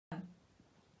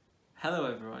Hello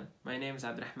everyone, my name is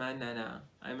Abdel Rahman Nanah.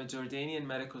 I'm a Jordanian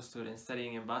medical student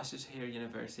studying in Shahir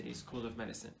University School of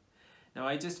Medicine. Now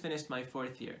I just finished my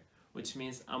 4th year, which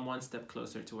means I'm one step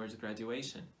closer towards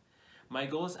graduation. My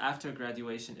goals after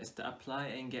graduation is to apply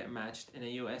and get matched in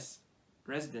a US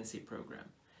residency program.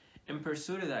 In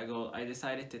pursuit of that goal, I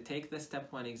decided to take the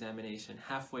Step 1 examination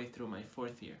halfway through my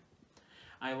 4th year.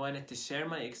 I wanted to share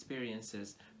my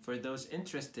experiences for those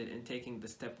interested in taking the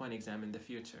Step 1 exam in the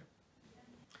future.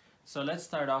 So let's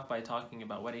start off by talking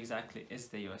about what exactly is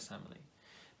the USMLE'ye.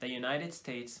 The United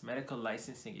States Medical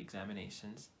Licensing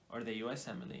Examinations, or the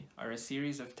USMLE'ye, are a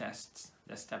series of tests,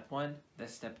 the Step 1, the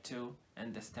Step 2,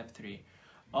 and the Step 3,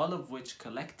 all of which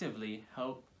collectively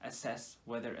help assess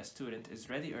whether a student is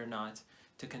ready or not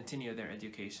to continue their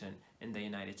education in the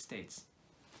United States.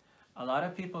 A lot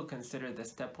of people consider the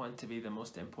Step 1 to be the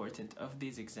most important of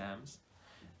these exams.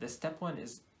 The Step 1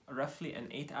 is roughly an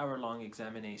 8-hour-long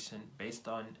examination based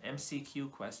on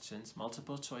MCQ questions,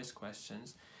 multiple choice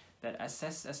questions, that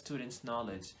assess a student's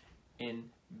knowledge in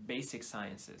basic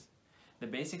sciences. The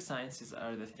basic sciences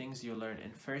are the things you learn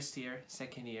in 1st year,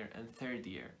 2nd year, and 3rd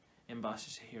year in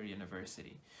Shahir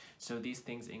University. So these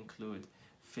things include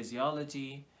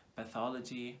physiology,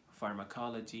 pathology,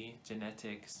 pharmacology,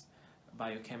 genetics,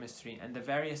 biochemistry, and the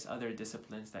various other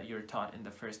disciplines that you're taught in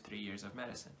the first 3 years of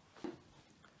medicine.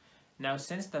 Now,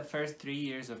 since the first 3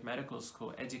 years of medical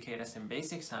school educate us in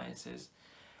basic sciences,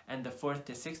 and the 4th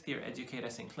to 6th year educate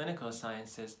us in clinical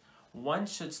sciences, one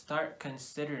should start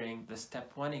considering the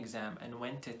Step 1 exam and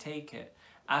when to take it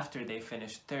after they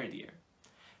finish 3rd year.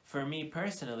 For me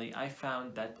personally, I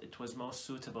found that it was most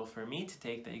suitable for me to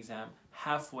take the exam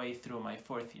halfway through my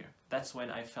 4th year. That's when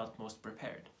I felt most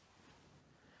prepared.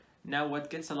 Now,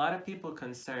 what gets a lot of people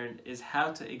concerned is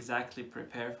how to exactly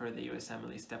prepare for the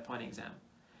USMLE'ye Step 1 exam.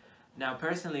 Now,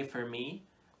 personally for me,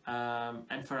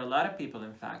 and for a lot of people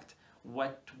in fact,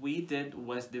 what we did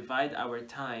was divide our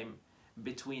time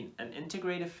between an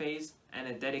integrated phase and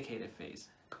a dedicated phase.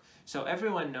 So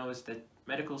everyone knows that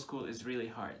medical school is really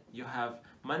hard. You have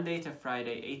Monday to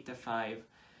Friday, 8 to 5.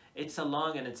 It's a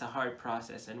long and it's a hard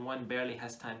process, and one barely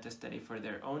has time to study for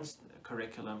their own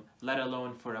curriculum, let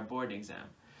alone for a board exam.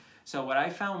 So what I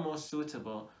found most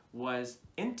suitable was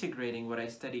integrating what I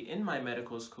study in my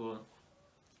medical school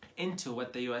into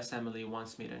what the USMLE'ye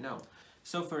wants me to know.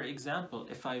 So for example,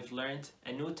 if I've learned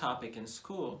a new topic in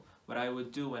school, what I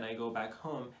would do when I go back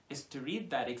home is to read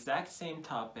that exact same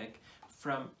topic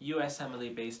from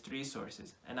USMLE'ye based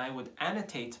resources, and I would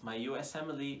annotate my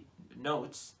USMLE'ye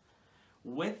notes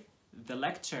with the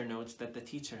lecture notes that the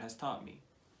teacher has taught me.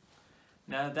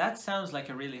 Now that sounds like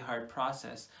a really hard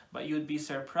process, but you'd be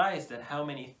surprised at how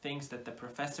many things that the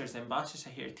professors in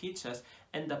Shahir teach us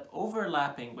end up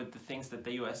overlapping with the things that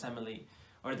the USMLE'ye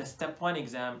or the Step 1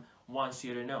 exam wants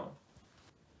you to know.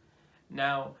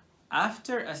 Now,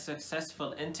 after a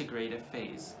successful integrative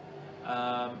phase,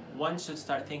 one should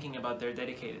start thinking about their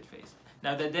dedicated phase.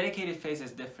 Now the dedicated phase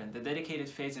is different. The dedicated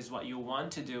phase is what you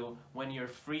want to do when you're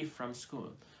free from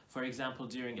school. For example,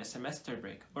 during a semester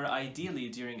break, or ideally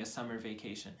during a summer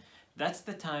vacation. That's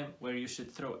the time where you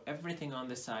should throw everything on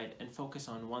the side and focus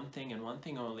on one thing and one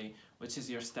thing only, which is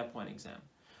your Step 1 exam.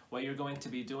 What you're going to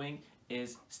be doing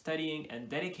is studying and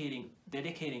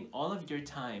dedicating all of your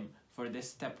time for this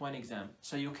Step 1 exam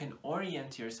so you can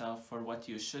orient yourself for what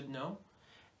you should know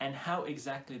and how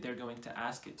exactly they're going to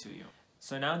ask it to you.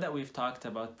 So now that we've talked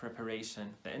about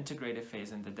preparation, the integrated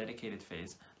phase and the dedicated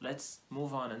phase, let's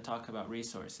move on and talk about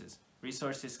resources.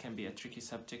 Resources can be a tricky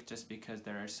subject just because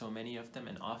there are so many of them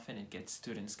and often it gets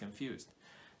students confused.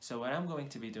 So what I'm going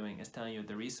to be doing is telling you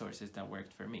the resources that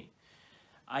worked for me.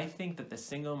 I think that the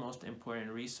single most important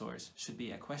resource should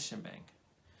be a question bank.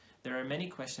 There are many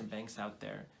question banks out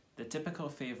there. The typical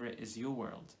favorite is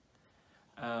UWorld.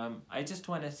 I just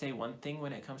want to say one thing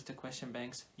when it comes to question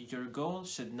banks. Your goal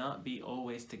should not be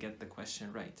always to get the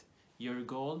question right. Your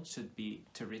goal should be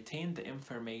to retain the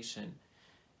information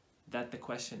that the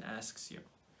question asks you.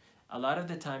 A lot of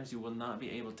the times you will not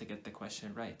be able to get the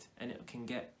question right, and it can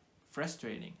get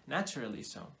frustrating, naturally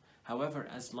so. However,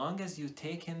 as long as you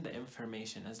take in the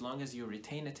information, as long as you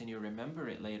retain it and you remember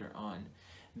it later on,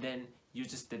 then you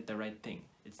just did the right thing.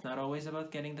 It's not always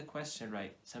about getting the question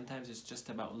right. Sometimes it's just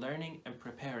about learning and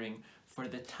preparing for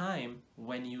the time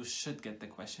when you should get the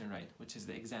question right, which is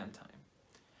the exam time.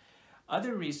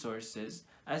 Other resources,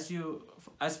 as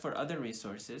for other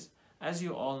resources, as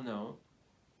you all know,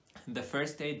 the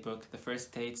first aid book, the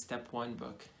first aid Step 1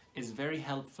 book, is very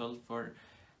helpful for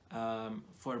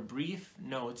brief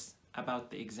notes about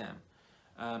the exam.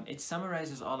 It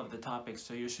summarizes all of the topics,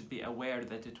 so you should be aware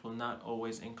that it will not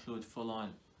always include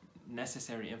full-on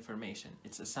necessary information.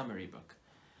 It's a summary book.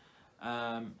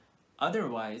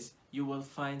 Otherwise, you will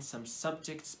find some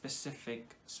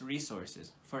subject-specific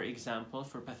resources. For example,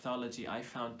 for pathology, I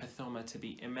found Pathoma to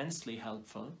be immensely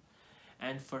helpful,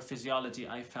 and for physiology,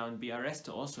 I found BRS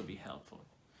to also be helpful.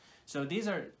 So these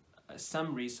are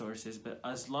some resources, but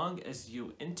as long as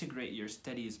you integrate your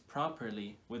studies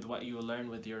properly with what you learn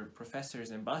with your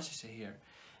professors in Bashisha here,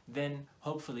 then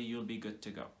hopefully you'll be good to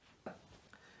go.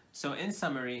 So in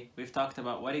summary, we've talked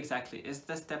about what exactly is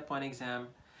the Step 1 exam,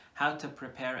 how to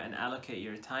prepare and allocate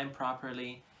your time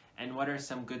properly, and what are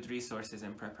some good resources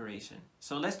in preparation.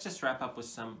 So let's just wrap up with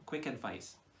some quick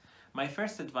advice. My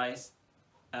first advice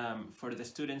for the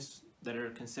students that are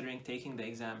considering taking the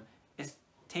exam is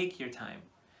take your time.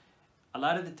 A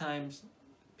lot of the times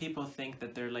people think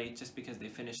that they're late just because they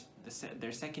finished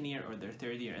their second year or their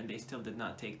third year and they still did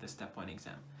not take the Step 1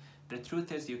 exam. The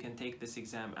truth is you can take this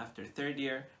exam after third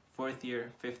year, fourth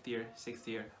year, fifth year, sixth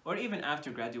year, or even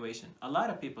after graduation. A lot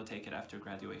of people take it after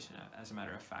graduation, as a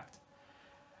matter of fact.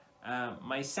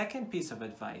 My second piece of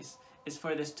advice is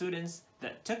for the students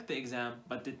that took the exam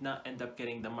but did not end up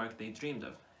getting the mark they dreamed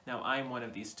of. Now, I'm one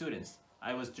of these students.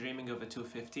 I was dreaming of a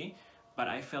 250, but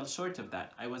I fell short of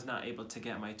that. I was not able to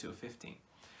get my 250.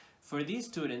 For these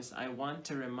students, I want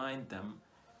to remind them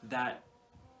that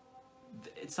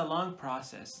it's a long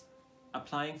process.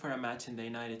 Applying for a match in the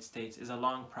United States is a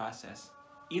long process.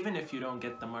 Even if you don't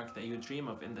get the mark that you dream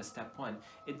of in the Step 1,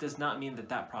 it does not mean that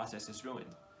that process is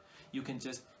ruined. You can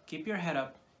just keep your head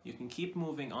up, you can keep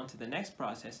moving on to the next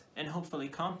process, and hopefully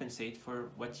compensate for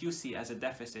what you see as a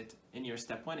deficit in your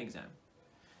Step 1 exam.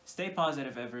 Stay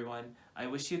positive, everyone. I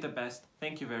wish you the best.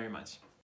 Thank you very much.